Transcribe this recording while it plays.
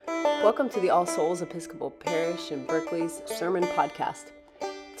Welcome to the All Souls Episcopal Parish in Berkeley's Sermon Podcast.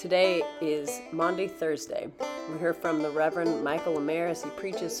 Today is Maundy Thursday. We hear from the Reverend Michael Lemaire as he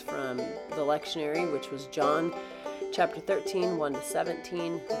preaches from the lectionary, which was John chapter 13, 1 to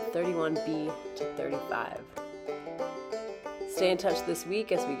 17, 31b to 35. Stay in touch this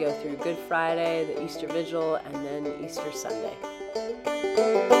week as we go through Good Friday, the Easter Vigil, and then Easter Sunday.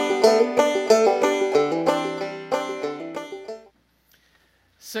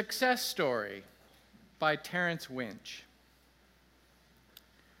 Success Story by Terrence Winch.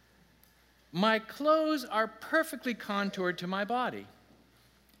 My clothes are perfectly contoured to my body.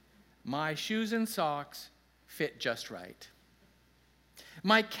 My shoes and socks fit just right.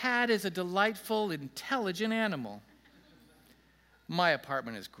 My cat is a delightful, intelligent animal. My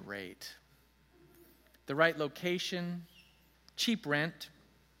apartment is great. The right location, cheap rent.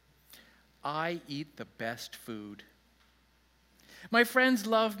 I eat the best food. My friends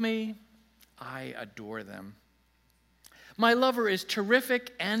love me. I adore them. My lover is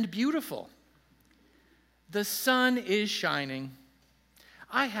terrific and beautiful. The sun is shining.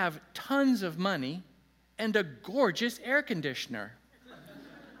 I have tons of money and a gorgeous air conditioner.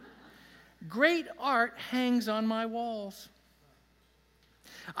 Great art hangs on my walls.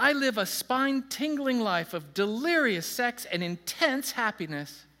 I live a spine-tingling life of delirious sex and intense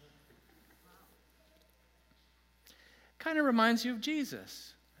happiness. Kind of reminds you of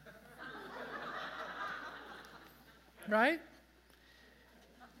Jesus. Right?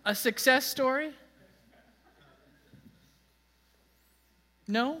 A success story?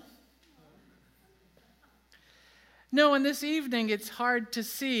 No? No, and this evening it's hard to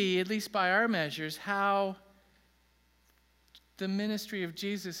see, at least by our measures, how the ministry of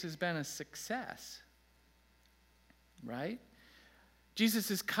Jesus has been a success. Right? Jesus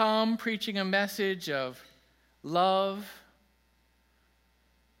has come preaching a message of love.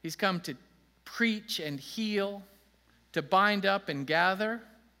 He's come to preach and heal, to bind up and gather.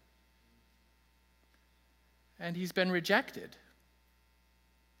 And he's been rejected,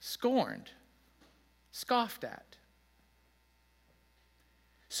 scorned, scoffed at.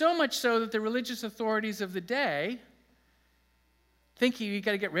 So much so that the religious authorities of the day think you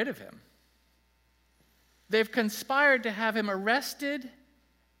got to get rid of him. They've conspired to have him arrested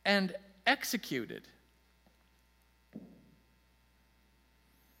and executed.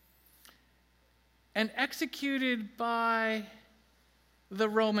 And executed by the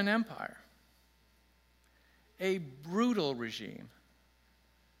Roman Empire, a brutal regime,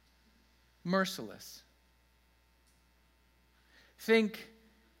 merciless. Think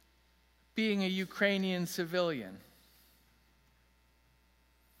being a Ukrainian civilian,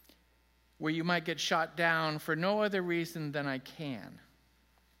 where you might get shot down for no other reason than I can.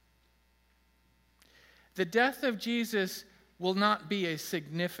 The death of Jesus will not be a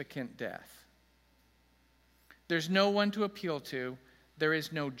significant death. There's no one to appeal to. There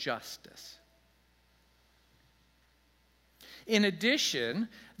is no justice. In addition,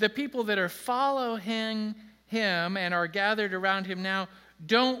 the people that are following him and are gathered around him now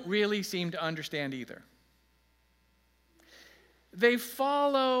don't really seem to understand either. They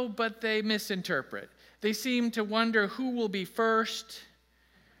follow, but they misinterpret. They seem to wonder who will be first,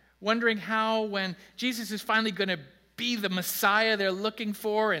 wondering how, when Jesus is finally going to be the Messiah they're looking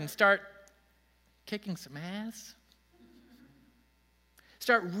for and start kicking some ass,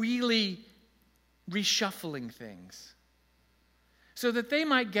 start really reshuffling things so that they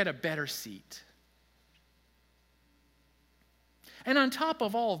might get a better seat. And on top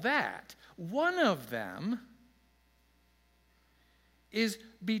of all that, one of them is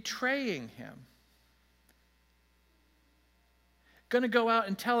betraying him. Going to go out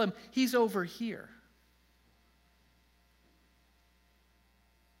and tell him he's over here.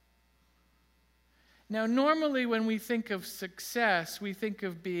 Now, normally when we think of success, we think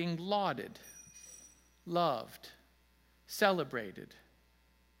of being lauded, loved, celebrated,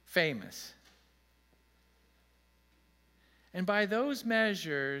 famous. And by those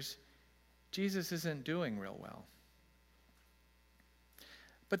measures, Jesus isn't doing real well.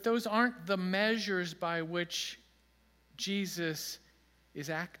 But those aren't the measures by which Jesus is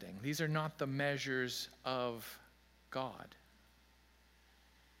acting. These are not the measures of God.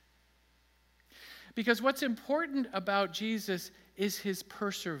 Because what's important about Jesus is his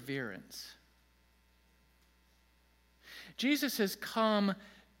perseverance. Jesus has come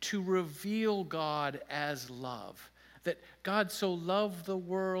to reveal God as love. That God so loved the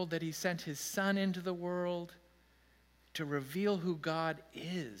world that he sent his Son into the world to reveal who God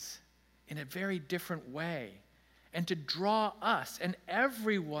is in a very different way and to draw us and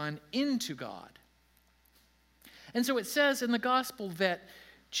everyone into God. And so it says in the gospel that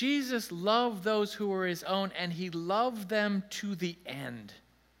Jesus loved those who were his own, and he loved them to the end.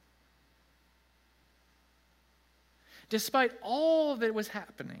 Despite all that was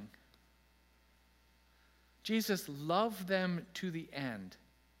happening, Jesus loved them to the end.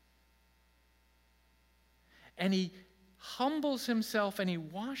 And he humbles himself and he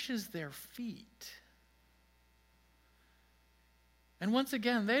washes their feet. And once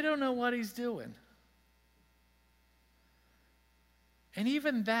again, they don't know what he's doing. And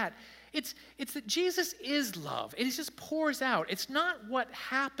even that, it's that Jesus is love. It just pours out. It's not what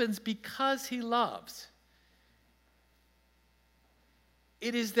happens because he loves.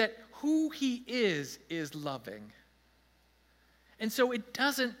 It is that who he is loving. And so it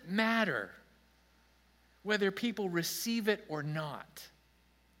doesn't matter whether people receive it or not.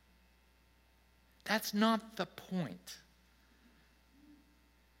 That's not the point.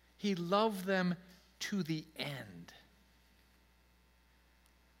 He loved them to the end.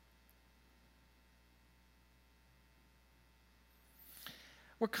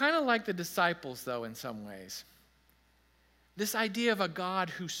 We're kind of like the disciples, though, in some ways. This idea of a God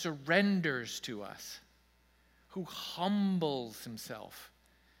who surrenders to us, who humbles himself,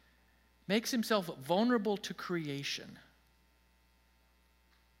 makes himself vulnerable to creation.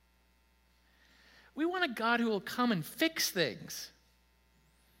 We want a God who will come and fix things.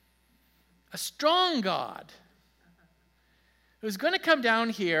 A strong God who's going to come down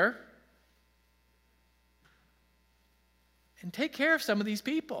here and take care of some of these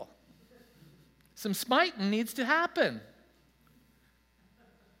people. Some smiting needs to happen.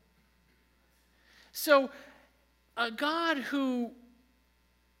 So, a God who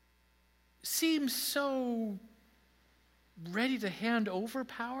seems so ready to hand over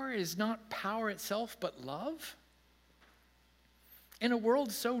power is not power itself, but love. In a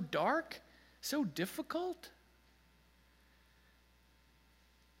world so dark, so difficult,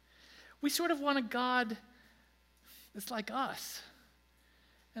 we sort of want a God that's like us.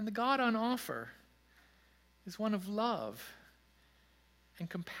 And the God on offer is one of love and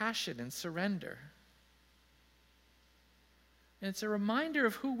compassion and surrender. And it's a reminder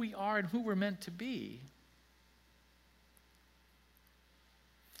of who we are and who we're meant to be.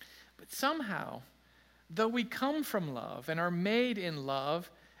 But somehow, though we come from love and are made in love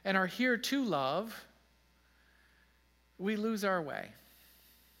and are here to love, we lose our way.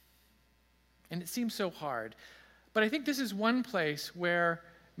 And it seems so hard. But I think this is one place where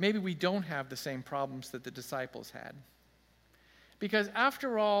maybe we don't have the same problems that the disciples had. Because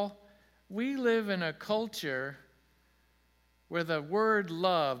after all, we live in a culture where the word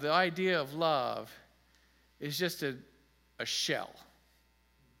love, the idea of love, is just a shell.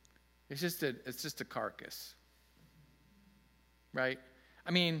 It's just a carcass. Right?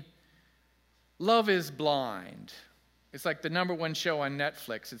 I mean, Love is Blind. It's like the #1 show on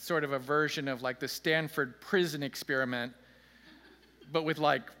Netflix. It's sort of a version of like the Stanford prison experiment, but with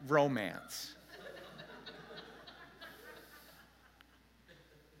like romance.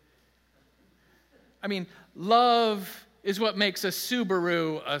 I mean, love is what makes a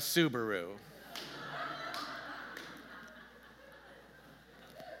Subaru a Subaru.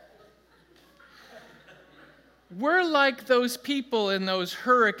 We're like those people in those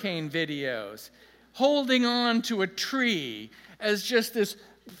hurricane videos, holding on to a tree as just this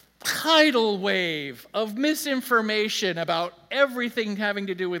tidal wave of misinformation about everything having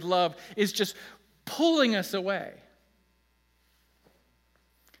to do with love is just pulling us away.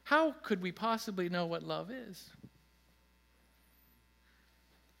 How could we possibly know what love is?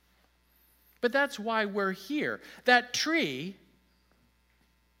 But that's why we're here. That tree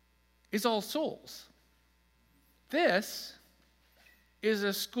is All Souls. This is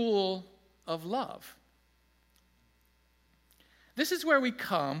a school of love. This is where we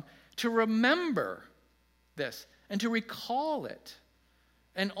come to remember this and to recall it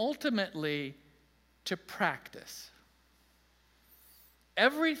and ultimately to practice.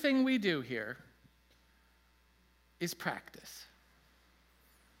 Everything we do here is practice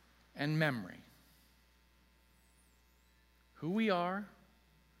and memory. Who we are,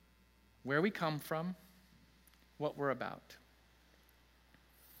 where we come from, what we're about.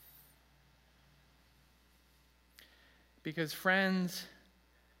 Because, friends,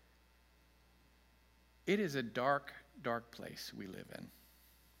 it is a dark, dark place we live in.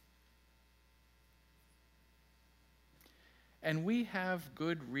 And we have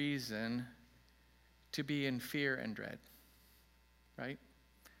good reason to be in fear and dread, right?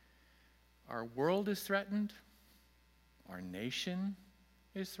 Our world is threatened. Our nation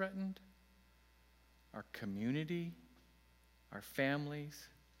is threatened. Our community, our families,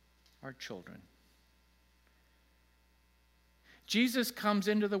 our children. Jesus comes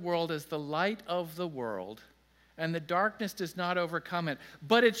into the world as the light of the world, and the darkness does not overcome it.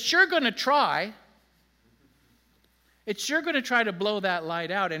 But it's sure going to try. It's sure going to try to blow that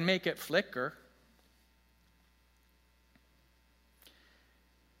light out and make it flicker.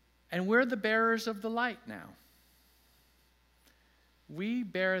 And we're the bearers of the light now. We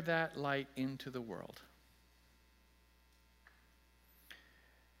bear that light into the world.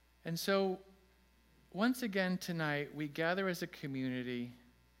 And so, once again tonight, we gather as a community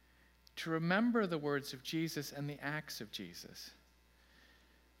to remember the words of Jesus and the acts of Jesus.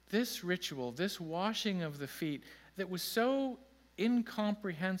 This ritual, this washing of the feet that was so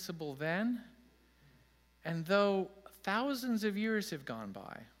incomprehensible then, and though thousands of years have gone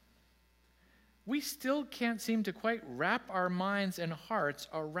by, we still can't seem to quite wrap our minds and hearts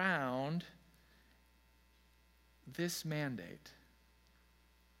around this mandate.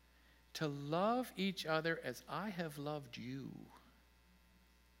 To love each other as I have loved you.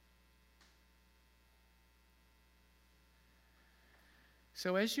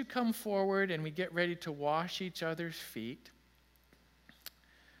 So as you come forward and we get ready to wash each other's feet,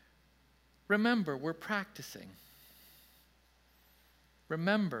 remember, we're practicing.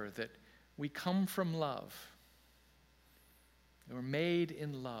 Remember that we come from love. We're made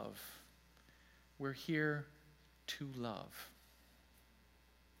in love. We're here to love.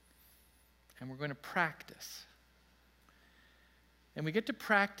 And we're going to practice. And we get to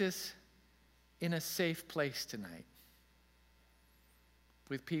practice in a safe place tonight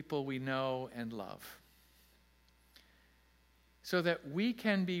with people we know and love, so that we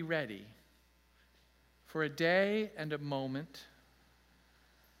can be ready for a day and a moment,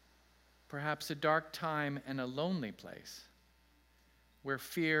 perhaps a dark time and a lonely place where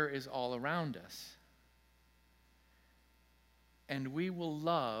fear is all around us. And we will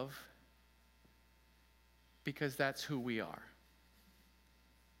love because that's who we are.